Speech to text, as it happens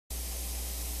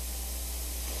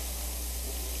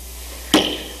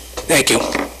Thank you.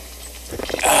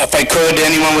 If I could,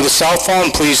 anyone with a cell phone,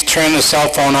 please turn the cell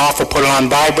phone off or put it on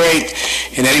vibrate.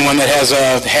 And anyone that has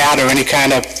a hat or any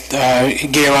kind of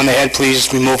gear on the head,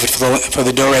 please remove it for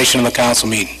the duration of the council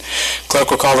meeting.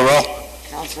 Clerk will call the roll.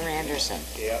 Councilor Anderson.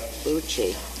 Here.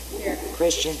 Lucci. Here.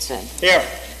 Christensen. Here.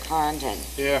 Condon.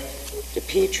 Here.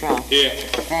 DePietro. Here.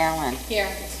 Fallon.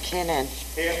 Here. Kinnon.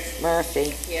 Here. Murphy.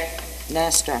 Here.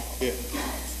 Nestor. Here.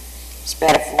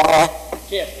 Spatafora.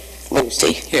 Here.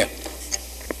 Lucy. Here.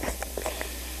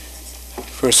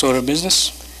 First order of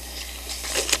business.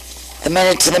 The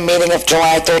minutes of the meeting of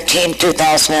July 13,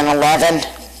 2011.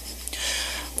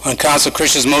 On Council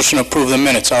Christian's motion to approve the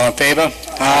minutes, all in favor?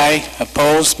 Aye.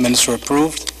 Opposed? Minutes are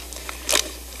approved.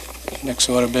 Next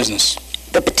order of business.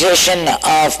 The petition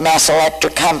of Mass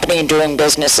Electric Company doing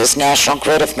business as National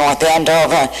Grid of North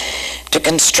Andover to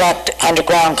construct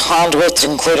underground conduits,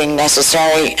 including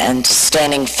necessary and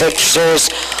sustaining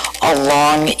fixtures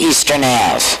along Eastern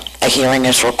Ave. A hearing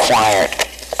is required.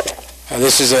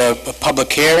 This is a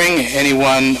public hearing.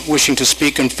 Anyone wishing to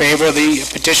speak in favor of the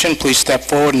petition, please step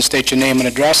forward and state your name and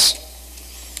address.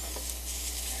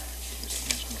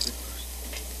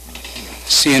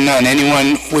 Seeing none.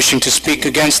 Anyone wishing to speak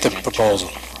against the proposal?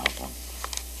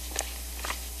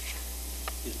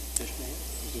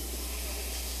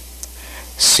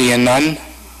 Seeing none.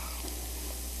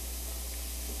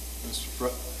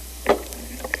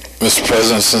 Mr.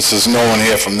 President, since there's no one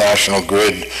here from National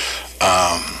Grid,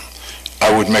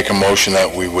 I would make a motion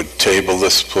that we would table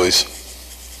this, please.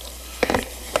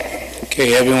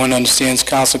 Okay, everyone understands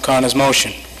Council Connor's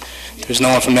motion. There's no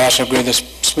one from National Grid that's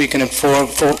speaking for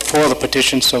the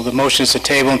petition, so the motion is to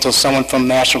table until someone from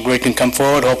National Grid can come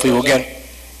forward. Hopefully we'll get it.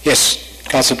 Yes,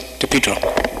 Councilor DePietro.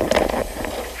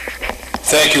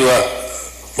 Thank you,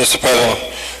 Mr.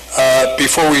 President.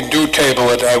 Before we do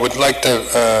table it, I would like to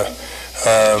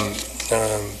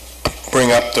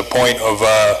bring up the point of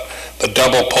the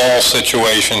double pole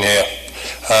situation here.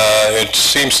 It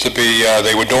seems to be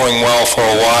they were doing well for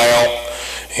a while,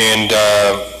 and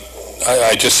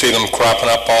I just see them cropping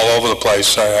up all over the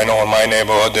place. I know in my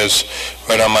neighborhood,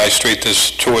 right on my street, there's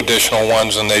 2 additional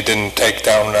ones, and they didn't take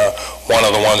down one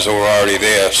of the ones that were already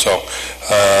there. So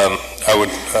I would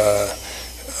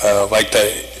like to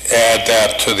add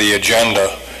that to the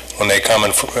agenda when they come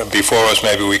in before us.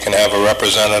 Maybe we can have a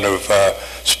representative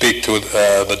speak to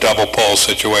the double pole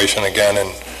situation again,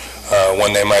 and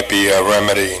when they might be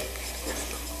remedying.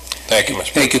 Thank you,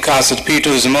 Mr. President. Thank you, Councilor DePietro.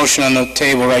 There's a motion on the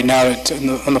table right now,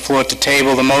 on the floor to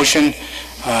table the motion.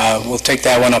 We'll take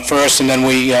that one up first, and then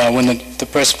when the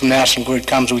person from National Grid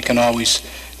comes, we can always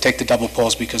take the double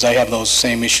poles, because I have those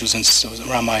same issues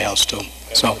around my house too.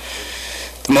 So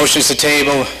the motion is to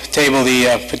table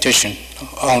the petition.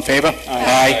 All in favor?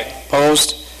 Aye.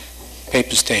 Opposed?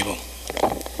 Papers table.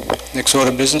 Next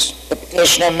order of business. The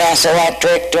petition of Mass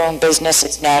Electric doing business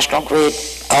as National Grid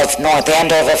of North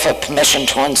Andover for permission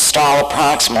to install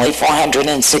approximately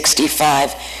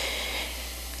 465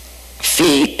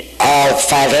 feet of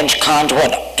 5-inch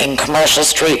conduit in Commercial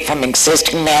Street from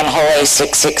existing manhole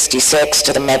A666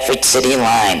 to the Medford City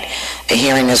line. A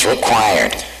hearing is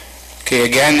required. Okay,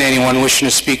 again, anyone wishing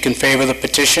to speak in favor of the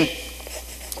petition,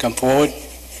 come forward.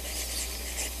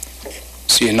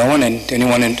 Seeing no one, and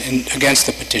anyone against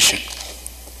the petition?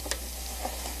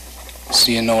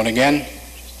 Seeing no one again.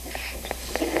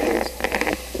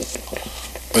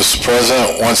 Mr.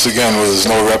 President, once again, where there's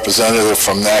no representative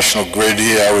from National Grid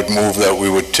here, I would move that we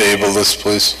would table this,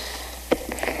 please.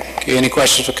 Okay, any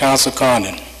questions for Councilor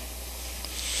Condon?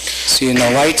 Seeing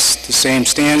no lights, the same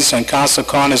stands on Councilor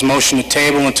Connor's motion to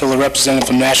table until the representative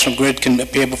from National Grid can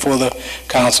appear before the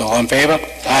council. All in favor?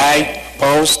 Aye.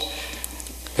 Opposed?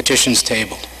 Petition's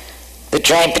tabled. The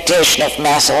joint petition of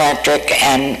Mass Electric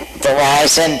and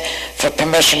Verizon for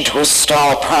permission to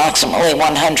install approximately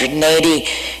 180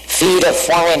 feet of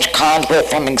 4-inch conduit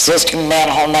from existing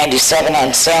manhole 97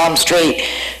 on Salem Street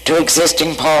to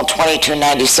existing pole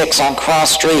 2296 on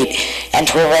Cross Street, and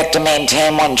to erect and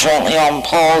maintain one jointly owned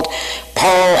pole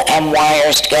and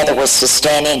wires together with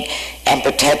sustaining and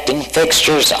protecting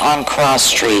fixtures on Cross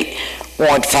Street,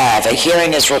 Ward 5. A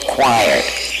hearing is required.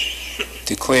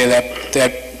 Declare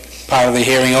that part of the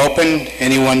hearing open.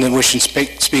 Anyone that wishes to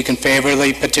speak in favor of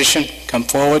the petition, come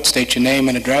forward, state your name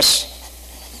and address.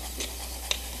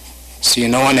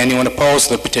 Seeing no one, anyone opposed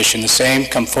to the petition, the same,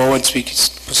 come forward,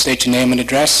 state your name and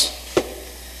address.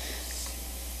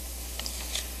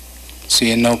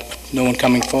 Seeing no one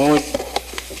coming forward.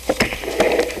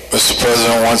 Mr.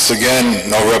 President, once again,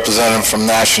 no representative from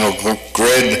National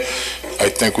Grid. I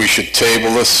think we should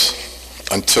table this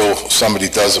until somebody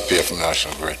does appear from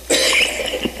National Grid.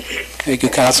 Thank you,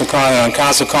 Council Connor. On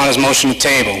Council Connor's motion to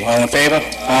table, all in favor?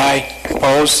 Aye.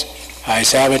 Opposed?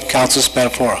 Ayes have it. Council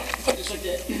Spatafora.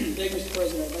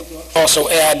 Also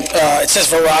add, it says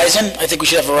Verizon. I think we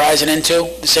should have Verizon in too,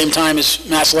 the same time as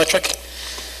Mass Electric.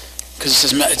 Because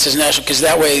it says national, because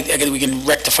that way, again, we can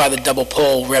rectify the double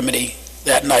poll remedy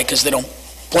that night, because they don't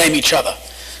blame each other.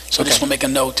 So just Okay. will make a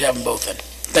note to have them both in.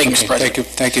 Thank you, Mr. Okay, President.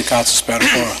 Thank you, Council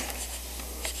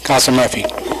Spatafora. Council Murphy.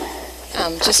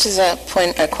 Just as a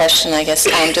point, a question, I guess,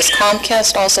 does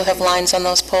Comcast also have lines on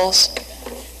those poles?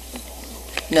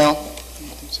 No?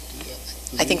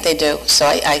 I think they do. So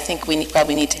I think we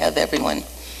probably need to have everyone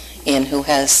in who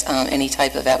has any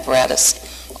type of apparatus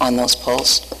on those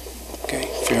poles. Okay,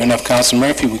 fair enough, Council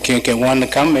Murphy. We can't get one to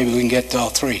come, maybe we can get all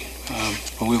three.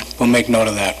 But we'll make note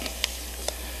of that.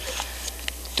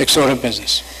 Next order of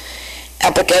business.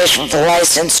 Application for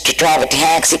license to drive a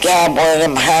taxi cab,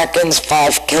 William Harkins,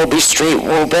 5 Kilby Street,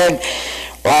 Woburn.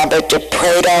 Robert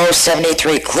DePreto,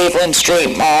 73 Cleveland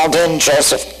Street, Malden.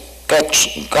 Joseph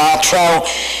Gautreaux,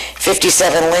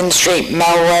 57 Lynn Street,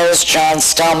 Melrose. John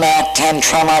Stelmack, 10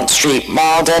 Tremont Street,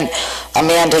 Malden.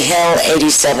 Amanda Hill,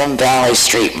 87 Valley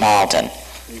Street, Malden.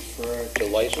 Refer to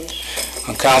license?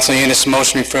 On Council Anderson's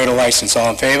motion, refer to license.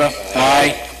 All in favor?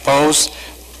 Aye. Opposed?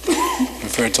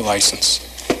 Refer to license.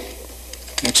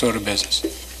 Next order of business.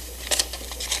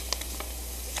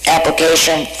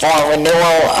 Application for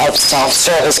renewal of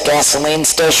self-service gasoline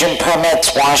station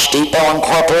permits, Wash Depot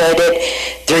Incorporated,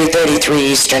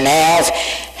 333 Eastern Ave,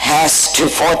 Hess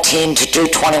 214 to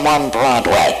 221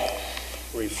 Broadway.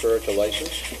 Refer to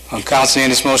license? On Council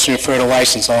Anderson's motion, refer to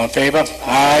license. All in favor?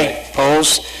 Aye.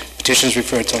 Opposed? Petitions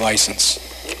referred to license.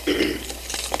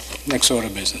 Next order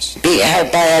of business. Be it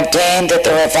hereby ordained that the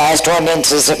revised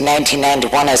ordinances of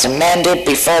 1991 as amended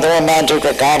be further amended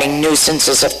regarding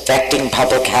nuisances affecting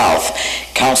public health.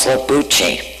 Councilor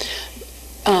Bucci.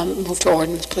 Move to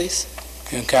ordinance, please.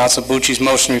 On Council Bucci's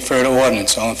motion, refer to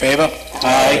ordinance. All in favor?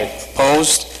 Aye.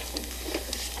 Opposed?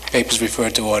 Papers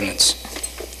referred to ordinance.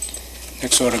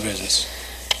 Next order of business.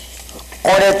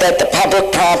 Ordered that the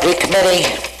Public Property Committee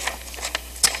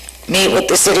meet with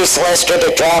the city solicitor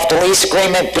to draft a lease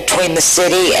agreement between the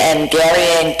city and Gary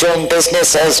Inc. doing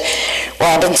business as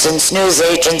Robinson's News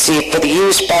Agency for the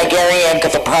use by Gary Inc.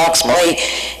 of approximately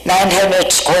 900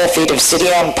 square feet of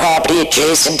city-owned property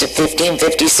adjacent to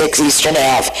 1556 Eastern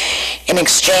Ave in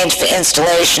exchange for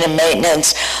installation and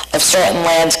maintenance of certain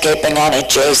landscaping on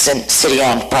adjacent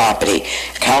city-owned property.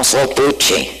 Councilor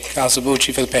Bucci. Council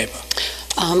Bucci for the paper.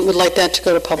 Would like that to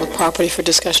go to public property for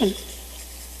discussion.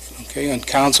 Okay, on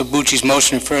Council Bucci's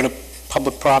motion, refer to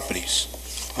public properties.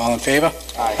 All in favor?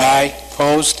 Aye. Aye.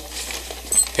 Opposed?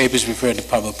 Papers referred to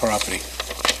public property.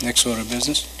 Next order of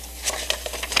business.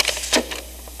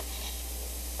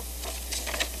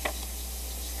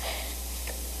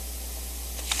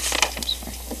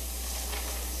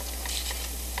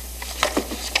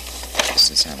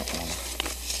 This is out of order.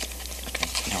 Okay,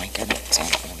 no, I got it. It's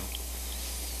out of order.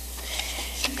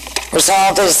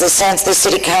 Resolved as the sense of the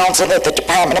City Council that the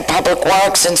Department of Public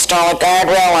Works install a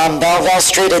guardrail on Belleville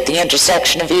Street at the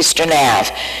intersection of Eastern Ave.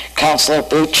 Councilor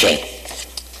Bucci.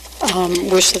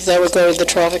 Wish that would go to the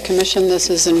Traffic Commission. This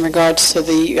is in regards to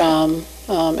the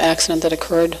accident that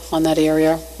occurred on that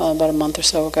area about a month or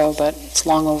so ago, but it's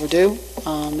long overdue,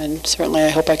 and certainly I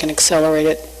hope I can accelerate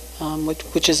it,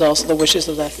 which is also the wishes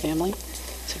of that family.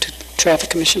 So to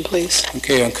Traffic Commission, please.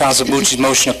 Okay, on Council Bucci's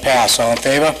motion to pass. All in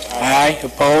favor? Aye.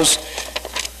 Opposed?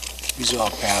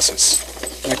 Resolve passes.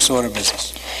 Next order of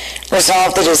business.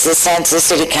 Resolved that it is the sense of the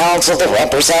City Council that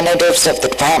representatives of the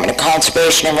Department of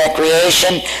Conservation and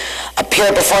Recreation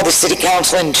appear before the City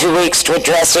Council in 2 weeks to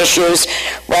address issues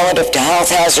relative to health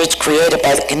hazards created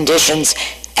by the conditions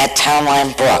at Town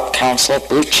Line Brook. Councilor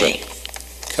Bucci.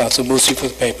 Council Bucci for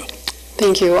the paper.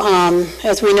 Thank you.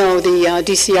 As we know, the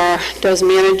DCR does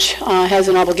manage, has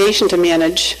an obligation to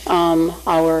manage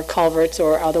our culverts,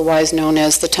 or otherwise known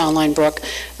as the Town Line Brook.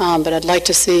 But I'd like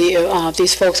to see if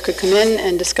these folks could come in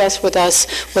and discuss with us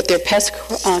what their pest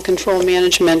control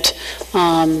management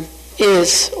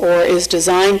is, or is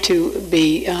designed to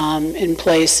be in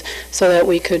place, so that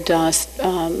we could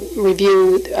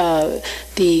review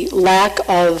the lack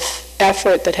of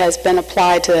effort that has been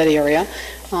applied to that area,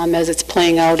 as it's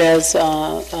playing out as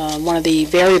one of the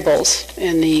variables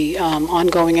in the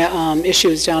ongoing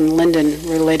issues down in Linden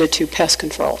related to pest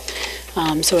control.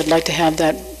 So I'd like to have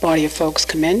that body of folks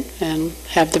come in and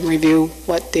have them review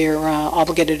what they're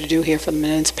obligated to do here for the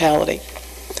municipality.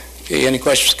 Okay, any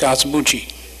questions, Council Bucci?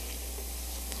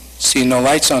 See no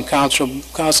lights on Council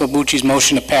Bucci's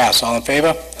motion to pass. All in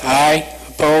favor? Aye.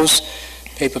 Opposed?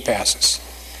 Paper passes.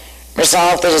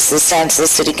 Resolved, it is the sense of the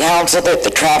City Council that the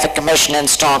Traffic Commission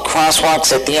install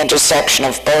crosswalks at the intersection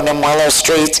of Bowden and Willow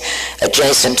Streets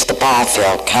adjacent to the ball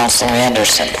field. Councilor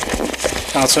Anderson.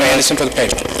 Councilor Anderson for the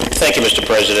paper. Thank you, Mr.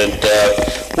 President.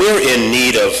 We're in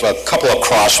need of a couple of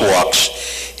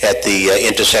crosswalks at the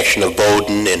intersection of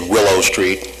Bowden and Willow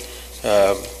Street.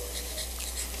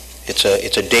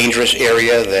 It's a dangerous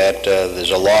area that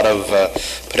there's a lot of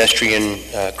pedestrian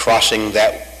crossing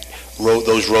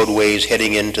those roadways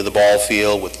heading into the ball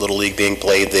field, with Little League being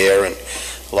played there and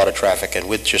a lot of traffic. And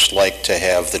we'd just like to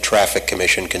have the Traffic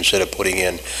Commission consider putting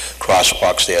in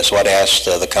crosswalks there. So I'd ask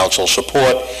the council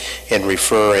support in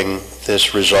referring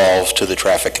this resolve to the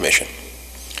Traffic Commission.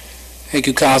 Thank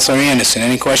you, Councilor Anderson.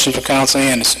 Any questions for Councilor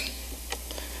Anderson?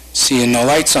 Seeing no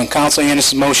lights on Councilor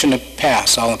Anderson's motion to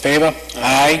pass. All in favor?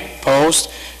 Aye.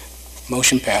 Opposed?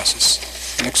 Motion passes.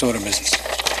 Next order of business.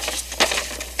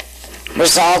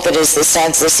 Resolved, it is the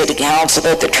sense of the City Council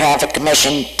that the Traffic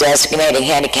Commission designate a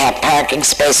handicap parking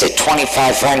space at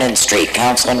 25 Vernon Street.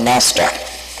 Councilor Nestor.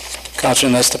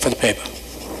 Councilor Nestor for the paper.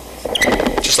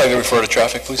 Just like to refer to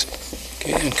traffic, please.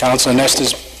 Okay, and Councilor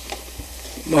Nestor's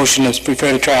motion is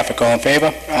refer to traffic. All in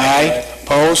favor? Aye.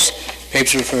 Opposed?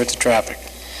 Papers referred to traffic.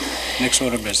 Next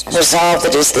order of business. Resolved,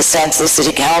 it is the sense of the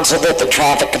City Council that the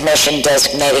Traffic Commission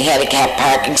designate a handicap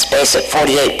parking space at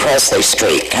 48 Presley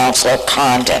Street. Councilor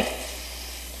Condon.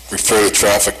 Refer to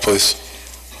traffic, please.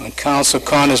 On Councilor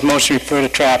Connor's motion, refer to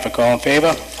traffic. All in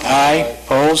favor? Aye.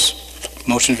 Opposed?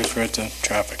 Motion referred to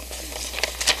traffic.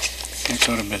 Next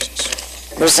order of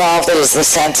business. Resolved, it is the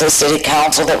sense of the City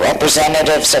Council that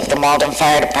representatives of the Malden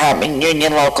Fire Department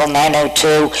Union Local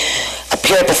 902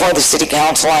 appeared before the City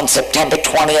Council on September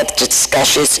 20th to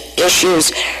discuss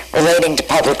issues relating to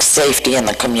public safety in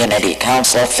the community.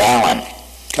 Councilor Fallon.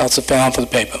 Councilor Fallon for the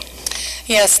paper.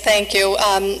 Yes, thank you.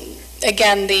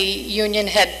 Again, the union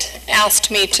had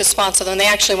asked me to sponsor them. They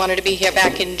actually wanted to be here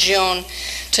back in June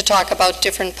to talk about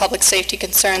different public safety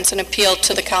concerns and appeal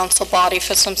to the council body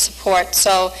for some support.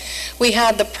 So we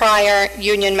had the prior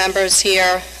union members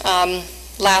here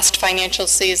last financial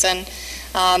season,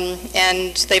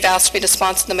 and they've asked me to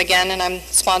sponsor them again, and I'm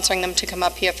sponsoring them to come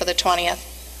up here for the 20th.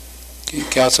 Okay,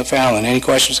 Councilor Fallon. Any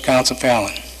questions for Councilor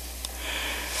Fallon?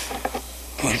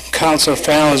 On Councilor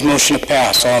Fallon's motion to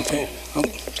pass. All in favor? Oh,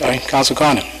 sorry, Councilor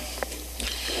Condon.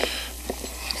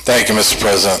 Thank you, Mr.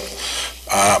 President.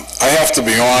 I have to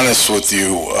be honest with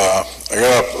you. I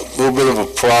got a little bit of a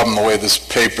problem the way this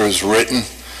paper is written,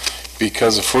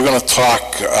 because if we're going to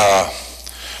talk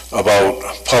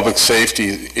about public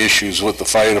safety issues with the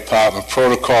fire department,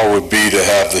 protocol would be to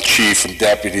have the chief and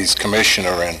deputies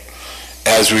commissioner in,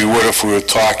 as we would if we were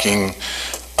talking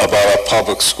about a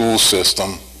public school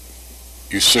system.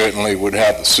 You certainly would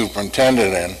have the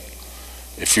superintendent in.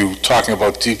 If you're talking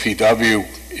about DPW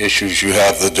issues, you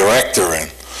have the director in.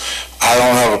 I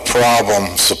don't have a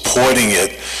problem supporting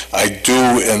it. I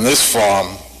do in this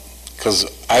form because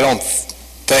I don't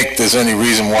think there's any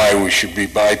reason why we should be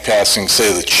bypassing,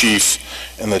 say, the chief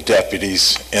and the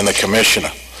deputies and the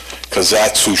commissioner, because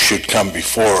that's who should come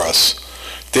before us.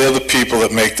 They're the people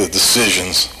that make the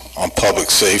decisions on public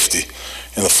safety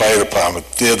in the fire department.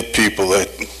 They're the people that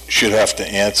should have to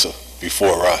answer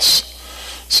before us.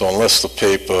 So unless the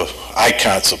paper, I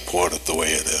can't support it the way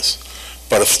it is.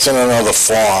 But if it's in another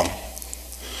form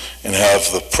and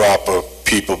have the proper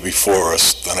people before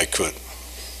us, then I could.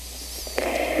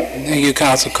 Thank you,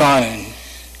 Councilor Condon.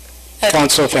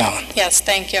 Councilor Fallon. Yes,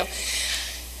 thank you.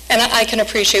 And I can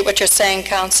appreciate what you're saying,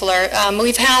 Councilor.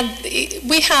 We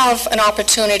have an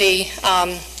opportunity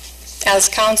as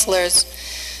councilors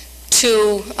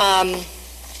to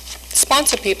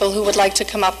sponsor people who would like to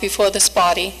come up before this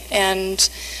body and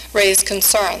raise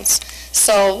concerns.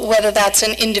 So whether that's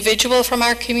an individual from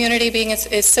our community, being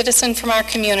a citizen from our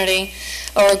community,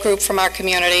 or a group from our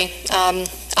community,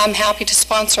 I'm happy to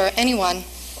sponsor anyone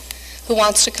who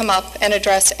wants to come up and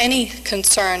address any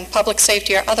concern, public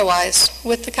safety or otherwise,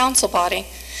 with the council body.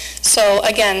 So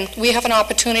again, we have an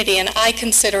opportunity, and I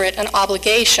consider it an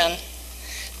obligation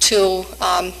to,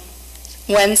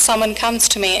 when someone comes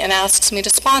to me and asks me to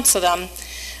sponsor them,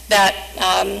 that,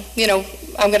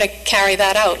 I'm going to carry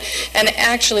that out. And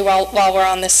actually, while we're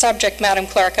on this subject, Madam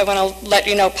Clerk, I want to let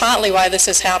you know partly why this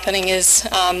is happening is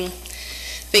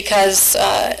because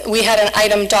we had an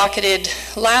item docketed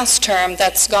last term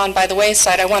that's gone by the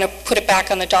wayside. I want to put it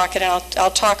back on the docket, and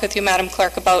I'll talk with you, Madam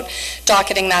Clerk, about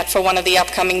docketing that for one of the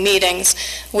upcoming meetings,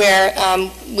 where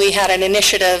we had an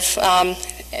initiative.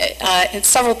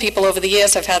 Several people over the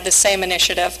years have had the same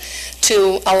initiative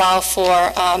to allow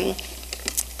for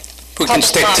we can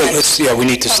stick to this. Yeah, we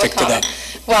need to stick to that.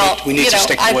 Well, We need to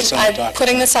stick to what's on the I'm docket.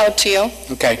 putting this out to you.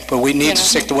 Okay, but we need to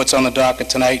know. stick to what's on the docket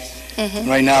tonight. Mhm.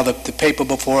 Right now, the paper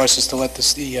before us is to let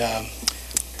the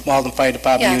Malden Fire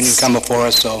Department Union Yes. come before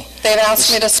us, so They've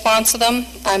asked me to sponsor them.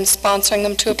 I'm sponsoring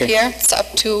them to Okay. appear. It's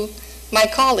up to my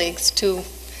colleagues to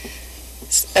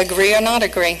agree or not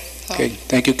agree. Okay,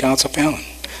 thank you, Council Fallon.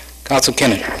 Council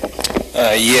Kinnon.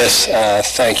 Yes,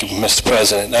 thank you, Mr.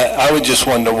 President. I would just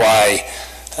wonder why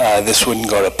this wouldn't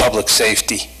go to public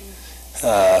safety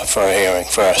for a hearing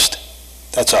first.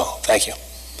 That's all. Thank you.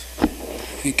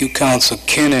 Thank you, Council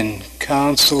Kinnon.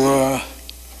 Councilor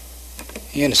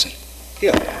Anderson.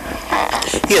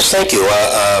 Yes, thank you.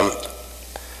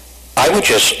 I would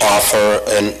just offer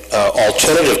an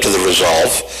alternative to the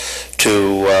resolve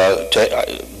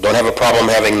don't have a problem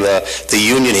having the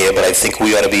union here, but I think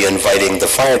we ought to be inviting the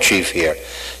fire chief here.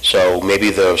 So maybe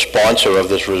the sponsor of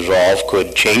this resolve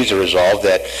could change the resolve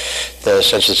that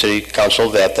since the city council,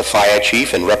 that the fire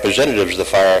chief and representatives of the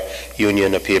fire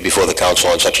union appear before the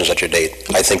council on such and such a date.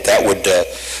 I think that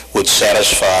would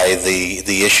satisfy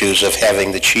the issues of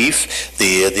having the chief,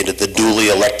 the duly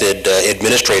elected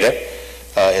administrator,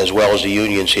 as well as the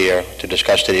unions here to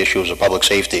discuss the issues of public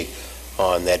safety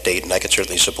on that date, and I could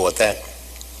certainly support that.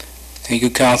 Thank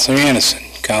you, Councilor Anderson.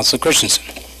 Councilor Christensen.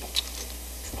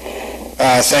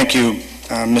 Thank you,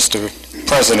 Mr.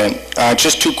 President.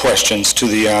 Just two questions to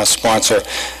the sponsor.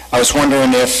 I was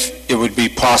wondering if it would be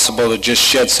possible to just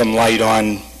shed some light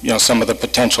on, some of the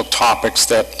potential topics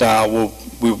that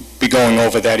we'll be going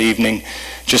over that evening,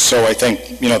 just so I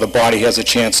think, the body has a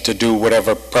chance to do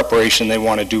whatever preparation they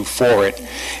want to do for it.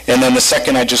 And then the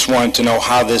second, I just wanted to know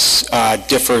how this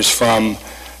differs from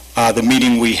the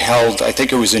meeting we held, I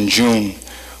think it was in June,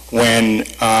 when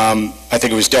I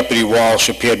think it was Deputy Walsh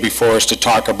appeared before us to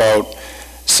talk about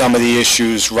some of the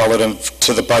issues relative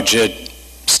to the budget,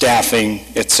 staffing,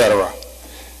 etc.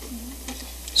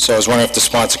 So I was wondering if the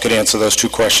sponsor could answer those two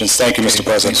questions. Thank you, Mr.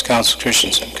 President. Thanks, Councilor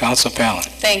Christensen. Councilor Fallon.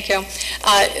 Thank you.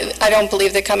 I don't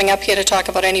believe they're coming up here to talk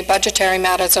about any budgetary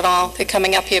matters at all. They're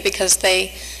coming up here because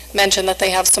they mentioned that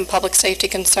they have some public safety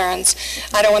concerns.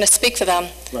 I don't want to speak for them.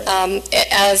 Right.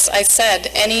 As I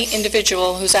said, any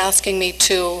individual who's asking me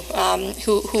to,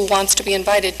 who wants to be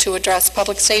invited to address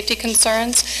public safety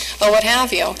concerns or what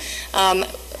have you,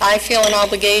 I feel an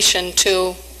obligation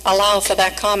to allow for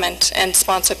that comment and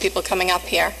sponsor people coming up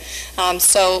here.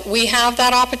 So we have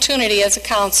that opportunity as a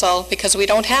council because we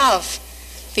don't have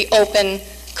the open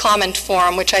comment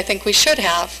forum, which I think we should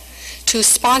have, to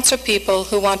sponsor people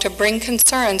who want to bring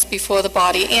concerns before the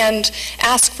body and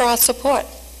ask for our support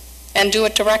and do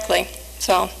it directly.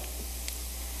 So.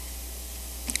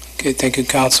 Okay, thank you,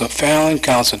 Councilor Fallon.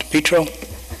 Councilor DePietro.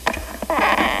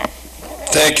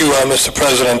 Thank you, Mr.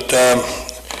 President.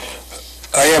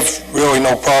 I have really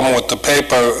no problem with the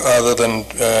paper other than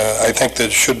I think that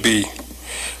it should be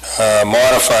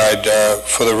modified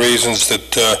for the reasons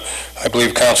that I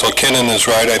believe Councilor Kinnon is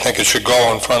right. I think it should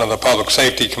go in front of the Public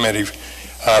Safety Committee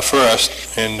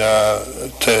first and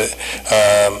to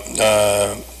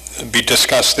be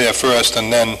discussed there first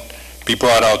and then be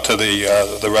brought out to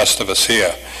the rest of us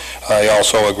here. I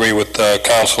also agree with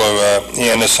Councilor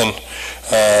Anderson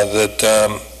that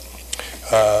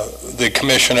the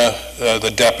commissioner,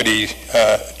 the deputy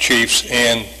chiefs,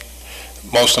 and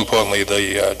most importantly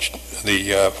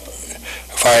the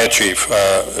fire chief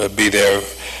be there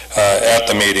at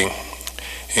the meeting.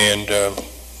 And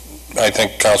I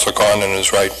think Councilor Condon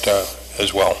is right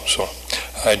as well. So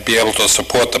I'd be able to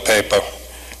support the paper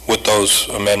with those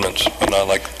amendments, but not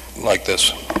like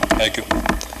this. Thank you.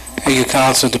 Thank you,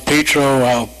 Councilor DePietro.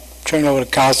 I'll turn it over to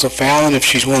Councilor Fallon if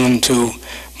she's willing to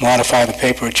modify the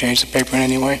paper or change the paper in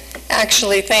any way.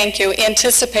 Actually, thank you.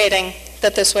 Anticipating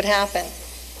that this would happen,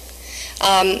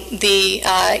 the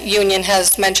union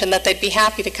has mentioned that they'd be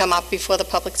happy to come up before the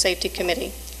Public Safety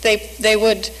Committee. They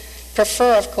would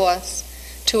prefer, of course,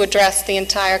 to address the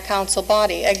entire council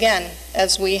body, again,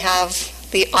 as we have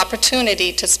the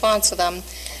opportunity to sponsor them.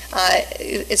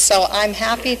 So I'm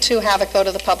happy to have it go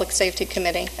to the Public Safety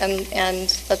Committee,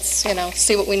 and let's,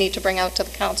 see what we need to bring out to the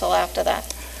council after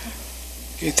that.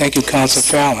 Okay, thank you, Councilor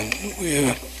Fallon.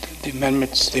 The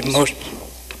amendments, the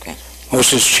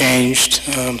motion's changed.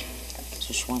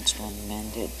 Just wants to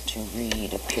amend it to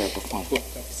read appear before.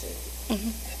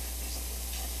 Mm-hmm.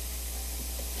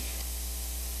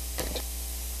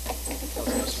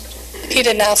 He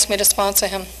didn't ask me to sponsor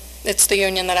him. It's the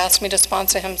union that asked me to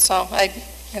sponsor him, so I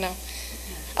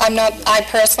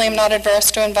personally am not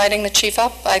adverse to inviting the chief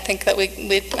up. I think that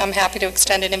I'm happy to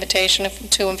extend an invitation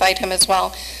to invite him as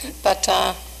well. But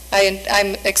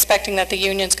I'm expecting that the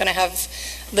union's going to have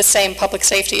the same public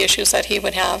safety issues that he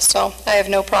would have, so I have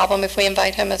no problem if we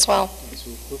invite him as well.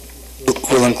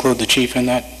 We'll include the chief in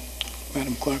that,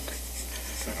 Madam Clerk.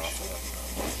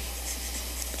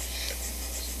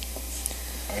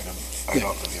 I'd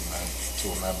offer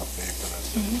the amendment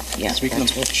paper. Yes, We can-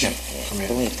 that's what she, yeah. I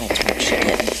believe that's what she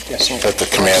did. That the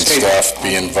command staff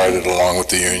be invited along with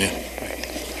the union.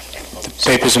 The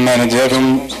paper's amended. Does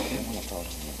everyone,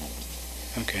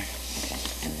 okay.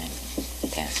 And then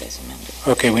pass as amended.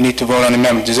 Okay, we need to vote on the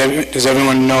amendment. Does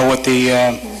everyone know what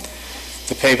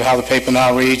the paper, how the paper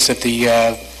now reads, that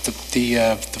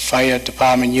the fire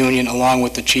department union, along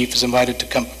with the chief, is invited to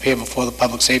come appear before the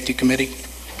Public Safety Committee?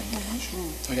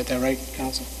 Do I get that right,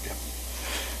 Counsel?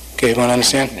 Okay, everyone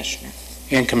understand? Commissioner.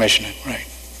 And Commissioner, right.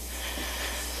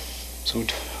 So,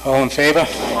 all in favor?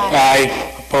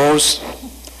 Aye. Opposed?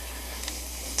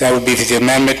 That would be the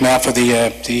amendment. Now for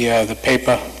the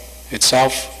paper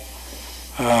itself,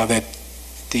 that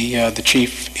the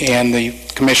chief and the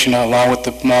commissioner, along with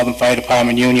the Malden Fire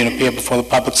Department Union, appear before the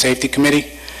Public Safety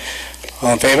Committee.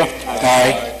 All in favor?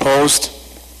 Aye. Opposed?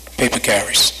 Paper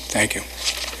carries. Thank you.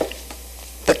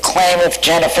 The claim of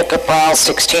Jennifer Cabral,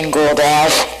 16 Gould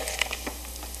Ave.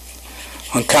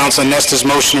 On Council Nestor's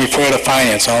motion, refer to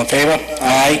Finance. All in favor?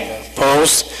 Aye.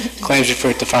 Opposed? Claims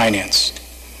referred to Finance.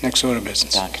 Next order of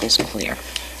business. Docket is clear.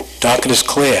 Docket is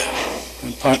clear.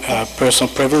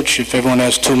 Personal privilege, if everyone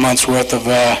has 2 months' worth of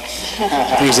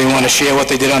things they want to share, what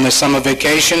they did on their summer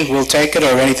vacation, we'll take it,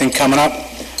 or anything coming up.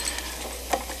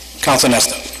 Council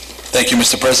Nestor. Thank you,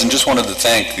 Mr. President. Just wanted to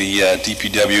thank the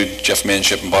DPW, Jeff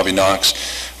Manship and Bobby Knox,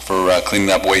 for cleaning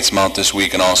up Waits Mount this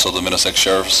week, and also the Middlesex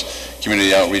Sheriff's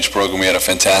Community Outreach Program. We had a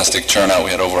fantastic turnout.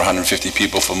 We had over 150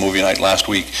 people for movie night last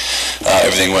week.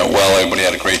 Everything went well. Everybody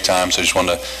had a great time, so I just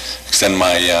wanted to extend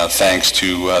my thanks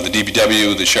to the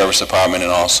DPW, the Sheriff's Department,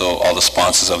 and also all the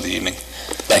sponsors of the evening.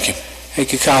 Thank you.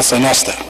 Thank you, Councilor Nestor.